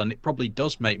do well, and it probably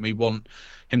does make me want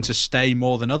him to stay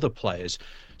more than other players.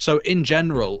 So in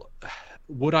general,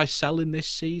 would I sell in this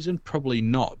season? Probably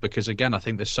not, because again, I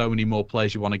think there's so many more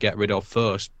players you want to get rid of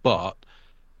first, but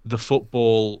the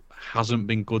football hasn't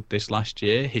been good this last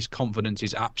year. His confidence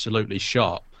is absolutely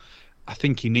shot. I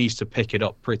think he needs to pick it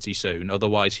up pretty soon.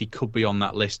 Otherwise, he could be on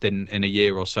that list in a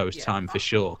year or so's time for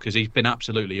sure, because he's been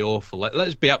absolutely awful.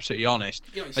 Let's be absolutely honest.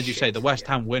 As you say, the West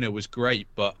Ham winner was great,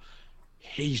 but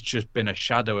he's just been a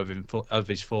shadow of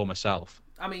his former self.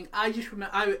 I mean, I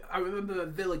remember a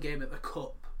Villa game at the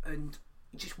Cup, and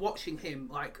just watching him,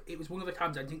 like, it was one of the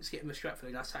times I didn't sit in the Stretford,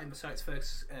 and I sat in the side's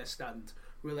first stand,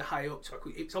 really high up, so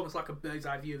it's almost like a bird's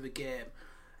eye view of the game.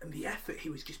 And the effort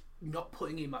he was just not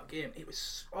putting in that game, it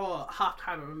was half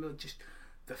time. I remember just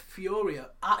the fury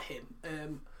at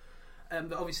him.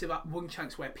 Obviously that one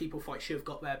chance where people thought he should have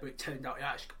got there, but it turned out it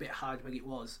actually a bit harder than it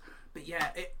was. But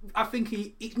yeah, I think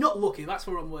he's not lucky. That's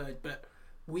the wrong word. But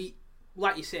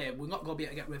like you say, we're not going to be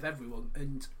able to get rid of everyone.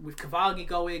 And with Cavani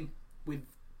going, with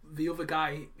the other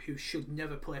guy who should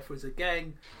never play for us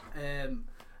again,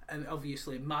 and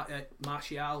obviously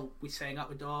Martial, we're saying out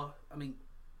the door. I mean,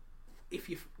 if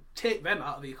you take them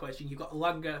out of the equation, you've got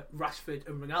Elanga, Rashford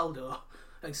and Ronaldo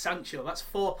and Sancho. That's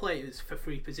 4 players for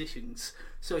 3 positions.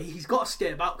 So he's got to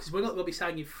stay back, because we're not going to be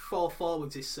signing 4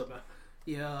 forwards this summer.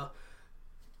 So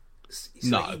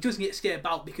he does need to stay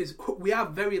about, because we are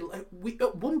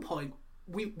at one point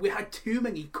we had too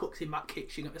many cooks in that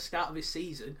kitchen at the start of this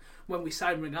season when we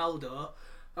signed Ronaldo.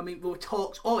 I mean, there were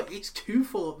talks, it's too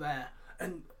full up there.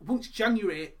 And once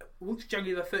January the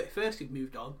 31st had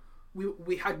moved on,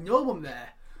 we had no one there.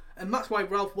 And that's why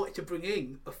Ralph wanted to bring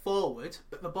in a forward,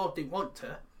 but the board didn't want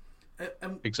to.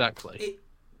 Exactly.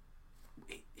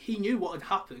 He knew what had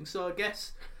happened, so I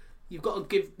guess you've got to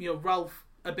give Ralph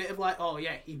a bit of like,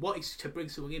 he wanted to bring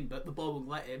someone in, but the board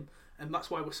wouldn't let him, and that's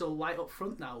why we're so light up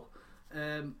front now.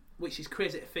 Which is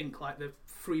crazy to think, like the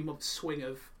 3-month swing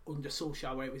of under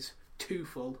Solskjaer, where it was 2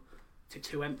 full to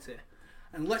 2 empty.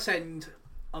 And let's end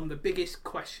on the biggest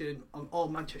question on all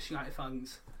Manchester United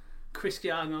fans: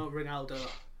 Cristiano Ronaldo.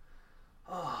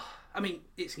 I mean,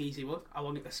 it's an easy one. I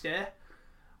want it to stay.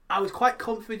 I was quite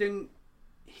confident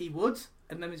he would,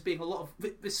 and then there's been a lot of.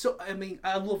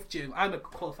 I love I'm a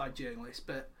qualified journalist,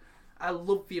 but I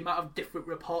love the amount of different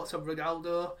reports on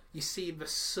Ronaldo. You see the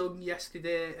Sun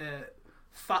yesterday,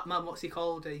 Fat Man, what's he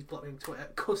called? He's blocked me on Twitter.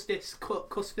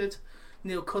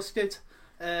 Neil Custard,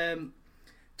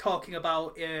 talking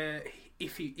about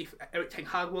if Eric Ten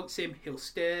Hag wants him, he'll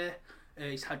stay.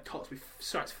 He's had talks with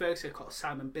Sir Alex Ferguson, called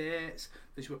Simon Bates.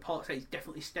 There's reports that he's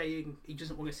definitely staying. He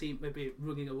doesn't want to see him maybe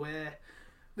running away.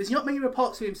 There's not many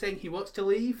reports of him saying he wants to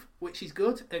leave, which is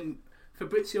good. And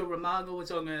Fabrizio Romano was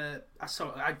on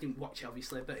I didn't watch it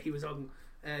obviously, but he was on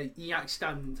United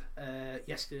Stand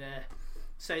yesterday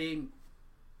saying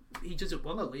he doesn't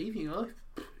want to leave,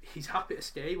 he's happy to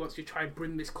stay. He wants to try and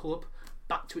bring this club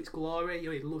back to its glory.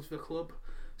 He loves the club,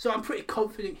 so I'm pretty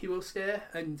confident he will stay.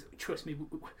 And trust me,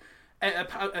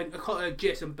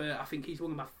 Jason Burt, I think he's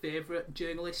one of my favourite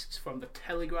journalists from the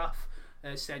Telegraph,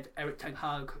 said Eric Ten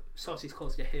Hag, sources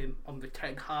close to him on the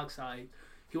Ten Hag side,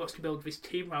 he wants to build this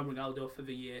team around Ronaldo for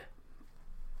the year.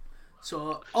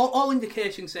 So all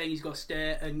indications saying he's got to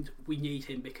stay, and we need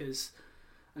him because,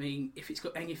 I mean, if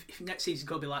next season's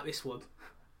going to be like this one,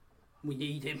 we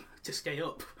need him to stay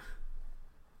up.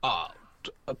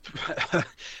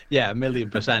 Yeah,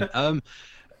 1,000,000%.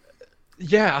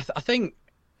 Yeah, I think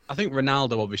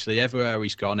Ronaldo, obviously, everywhere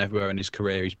he's gone, everywhere in his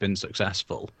career, he's been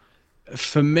successful.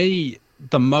 For me,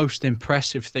 the most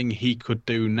impressive thing he could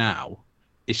do now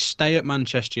is stay at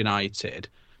Manchester United,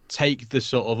 take the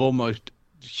sort of almost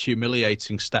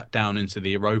humiliating step down into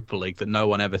the Europa League that no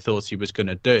one ever thought he was going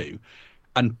to do,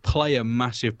 and play a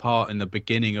massive part in the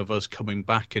beginning of us coming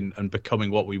back and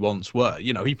becoming what we once were.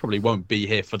 He probably won't be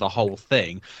here for the whole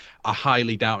thing. I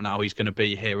highly doubt now he's going to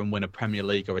be here and win a Premier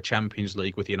League or a Champions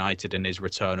League with United in his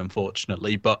return,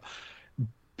 unfortunately, but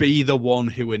be the one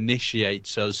who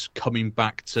initiates us coming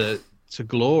back to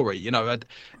glory.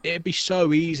 It'd be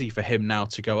so easy for him now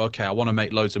to go, okay, I want to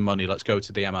make loads of money, let's go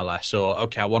to the MLS, or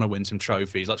okay, I want to win some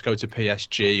trophies, let's go to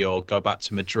PSG or go back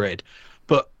to Madrid.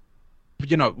 But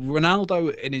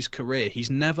Ronaldo in his career, he's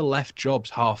never left jobs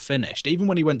half finished. Even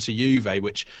when he went to Juve,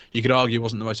 which you could argue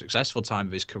wasn't the most successful time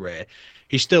of his career,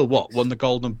 he still won the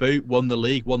Golden Boot, won the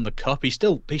league, won the cup. He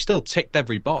still ticked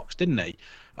every box, didn't he?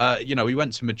 He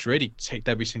went to Madrid, he ticked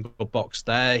every single box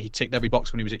there. He ticked every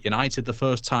box when he was at United the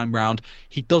first time round.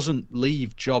 He doesn't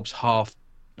leave jobs half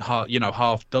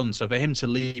done. So for him to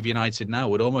leave United now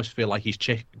would almost feel like he's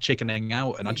chickening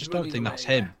out, and I just don't think that's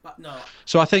him. No.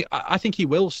 So I think he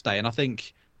will stay, and I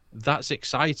think that's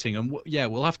exciting. And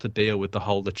we'll have to deal with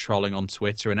the trolling on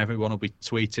Twitter, and everyone will be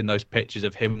tweeting those pictures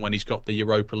of him when he's got the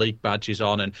Europa League badges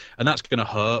on, and that's going to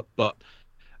hurt, but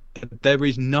there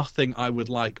is nothing I would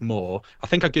like more. I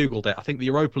think I googled it. I think the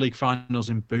Europa League finals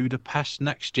in Budapest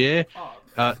next year.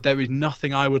 There is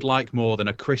nothing I would like more than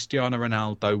a Cristiano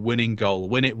Ronaldo winning goal,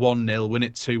 win it 1-0, win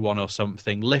it 2-1 or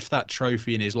something, lift that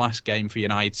trophy in his last game for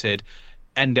United,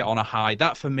 end it on a high.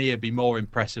 That for me would be more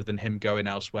impressive than him going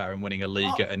elsewhere and winning a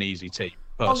league at an easy team,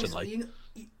 personally.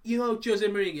 Honestly, Jose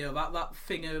Mourinho, that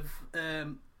thing of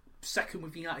second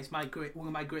with United is one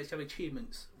of my greatest ever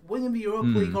achievements. Winning the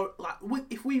Europa League, or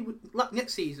if we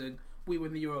next season we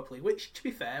win the Europa League, which to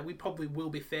be fair we probably will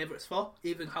be favourites for,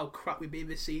 even how crap we've been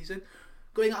this season.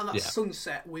 Going out on that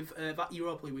sunset with that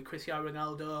Europa League with Cristiano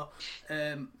Ronaldo,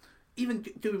 even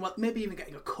doing maybe even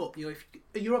getting a cup. If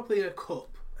a Europa League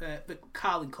cup, the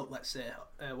Carling Cup, let's say,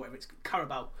 whatever it's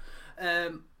Carabao,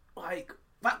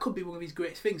 that could be one of his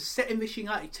greatest things. Setting this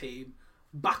United team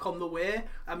back on the way.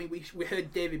 I mean, we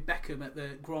heard David Beckham at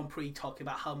the Grand Prix talking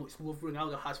about how much love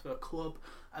Ronaldo has for a club.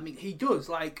 I mean, he does.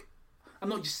 I'm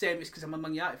not just saying this because I'm a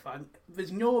Man United fan.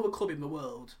 There's no other club in the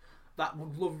world that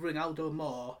would love Ronaldo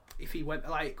more if he went.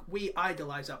 We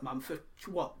idolise that man for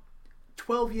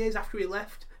 12 years after he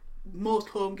left. Most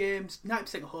home games,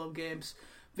 90% of home games,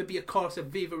 there'd be a chorus of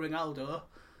Viva Ronaldo.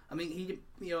 I mean,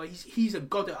 he's a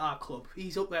god at our club.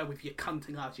 He's up there with your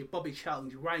Cantona's, your Bobby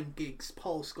Charlton's, Ryan Giggs,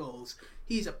 Paul Scholes.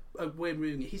 He's a Wayne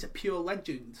Rooney. He's a pure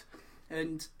legend.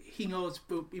 And he knows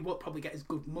he won't probably get as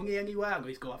good money anywhere. I know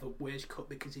he's going to have a wage cut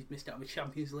because he's missed out on the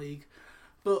Champions League.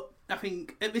 But I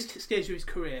think at this stage of his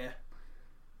career,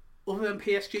 other than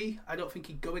PSG, I don't think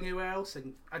he'd go anywhere else.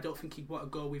 And I don't think he'd want to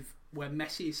go with where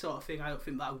Messi is sort of thing. I don't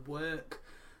think that would work.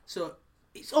 So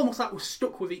it's almost like we're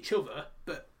stuck with each other,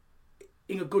 but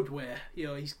in a good way.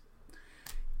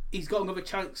 He's got another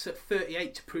chance at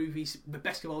 38 to prove he's the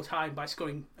best of all time by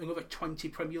scoring another 20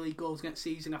 Premier League goals next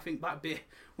season. I think that'd be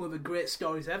one of the great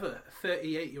stories ever. A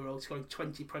 38-year-old scoring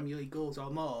 20 Premier League goals or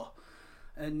more.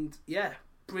 And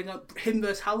bring up him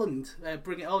versus Haaland.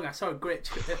 Bring it on. I saw a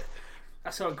great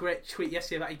tweet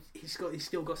yesterday that he's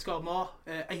still got to score more.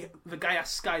 The guy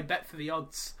asked Sky Bet for the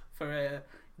odds for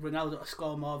Ronaldo to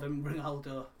score more than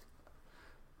Ronaldo.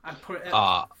 I'd put it at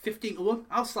 15-1.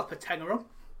 I'll slap a tenner on.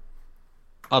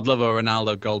 I'd love a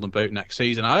Ronaldo Golden Boot next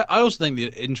season. I also think the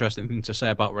interesting thing to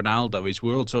say about Ronaldo is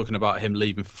we're all talking about him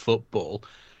leaving for football.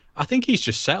 I think he's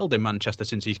just settled in Manchester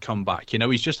since he's come back. You know,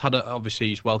 he's just had obviously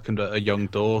he's welcomed a young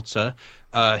daughter.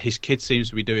 His kid seems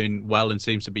to be doing well and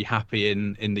seems to be happy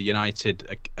in the United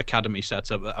academy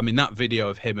setup. I mean, that video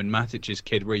of him and Matic's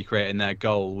kid recreating their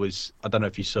goal was, I don't know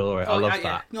if you saw it. I love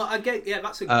that. No, I get. Yeah,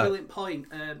 that's a brilliant point.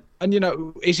 And you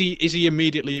know, is he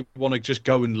immediately want to just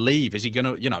go and leave? Is he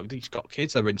gonna? You know, he's got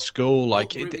kids. They're in school.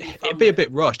 Like it'd be a bit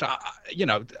rushed. You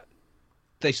know,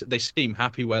 they seem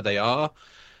happy where they are.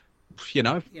 You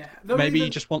know, maybe he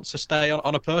just wants to stay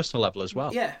on a personal level as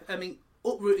well. Yeah, I mean,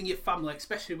 uprooting your family,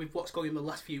 especially with what's going on in the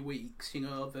last few weeks, you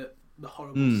know, the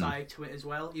horrible side to it as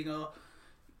well, you know.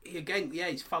 Again,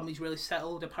 his family's really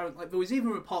settled, apparently. There was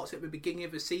even reports at the beginning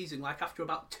of the season, like after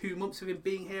about 2 months of him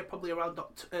being here, probably around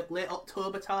late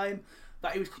October time,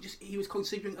 that he was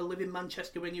considering to live in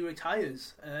Manchester when he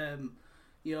retires.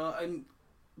 You know, and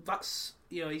that's,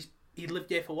 you know, he lived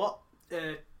here for what?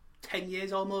 10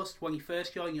 years almost when he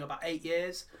first joined, you know, about 8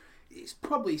 years. It's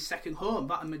probably his second home,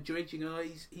 that in Madrid, you know.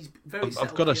 He's very settled.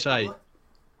 I've got to say,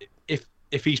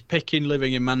 if he's picking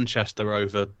living in Manchester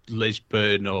over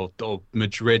Lisbon or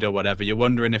Madrid or whatever, you're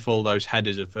wondering if all those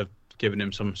headers have given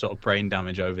him some sort of brain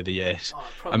damage over the years.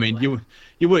 I mean, you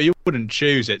wouldn't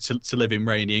choose it to live in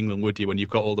rainy England, would you, when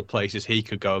you've got all the places he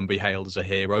could go and be hailed as a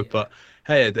hero? Yeah. But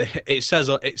hey, it says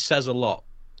a lot.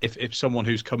 If someone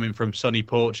who's coming from sunny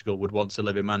Portugal would want to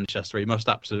live in Manchester, he must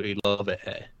absolutely love it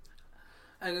here.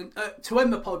 And to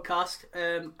end the podcast,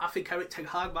 I think Erik ten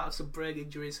Hag might have some brain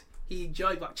injuries. He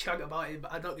enjoyed that chant about him,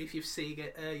 but I don't know if you've seen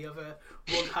it. You have a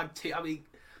one Hag team. I mean,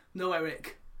 no,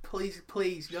 Eric, please,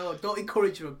 no, don't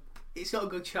encourage him. It's not a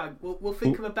good chant. We'll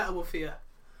think of a better one for you.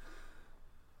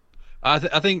 I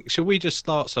think, should we just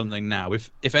start something now?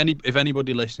 If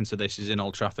anybody listening to this is in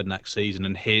Old Trafford next season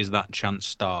and hears that chant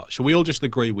start, should we all just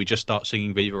agree we just start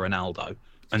singing Viva Ronaldo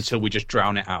until we just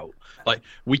drown it out? Like,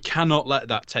 we cannot let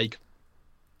that take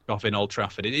off in Old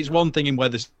Trafford. It is one thing in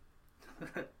Weatherspoon's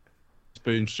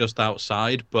just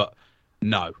outside, but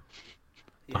no,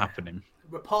 not happening.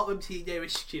 Report them to your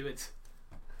nearest steward.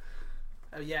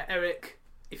 Eric,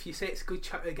 if you say it's a good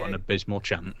chat again... What an abysmal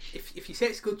chant. If you say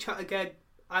it's a good chat again,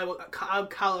 I'm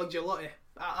Carlo Ancelotti.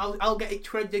 I'll get it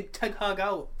trending Ten Hag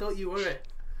out. Don't you worry.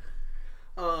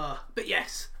 But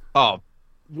yes. Oh,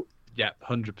 yeah,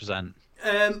 100%.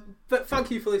 But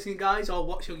thank you for listening, guys, or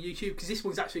watching on YouTube, because this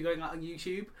one's actually going out on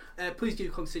YouTube. Please do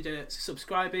consider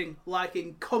subscribing,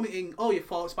 liking, commenting all your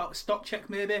thoughts about the stock check,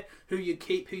 maybe who you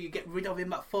keep, who you get rid of in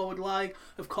that forward line.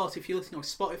 Of course, if you're listening on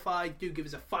Spotify, do give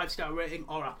us a 5-star rating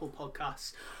or Apple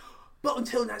Podcasts. But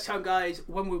until next time, guys,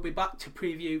 when we'll be back to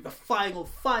preview the final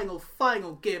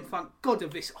game, thank God, of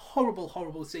this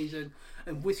horrible season,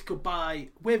 and wave goodbye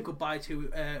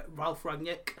to Ralf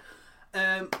Rangnick.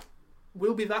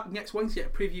 We'll be back next Wednesday to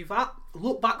preview that.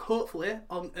 Look back, hopefully,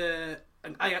 on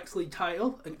an Ajax League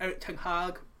title, and Erik ten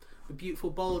Hag, a beautiful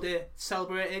Baldy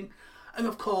celebrating, and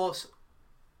of course,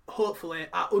 hopefully,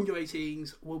 our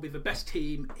under-18s will be the best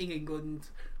team in England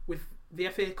with the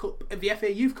FA Cup and the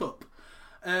FA Youth Cup.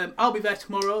 I'll be there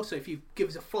tomorrow, so if you give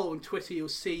us a follow on Twitter, you'll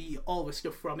see all the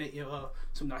stuff from it. You know,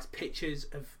 some nice pictures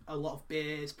of a lot of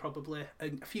beers, probably,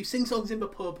 and a few sing-songs in the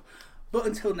pub. But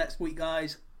until next week,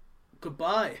 guys,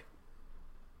 goodbye.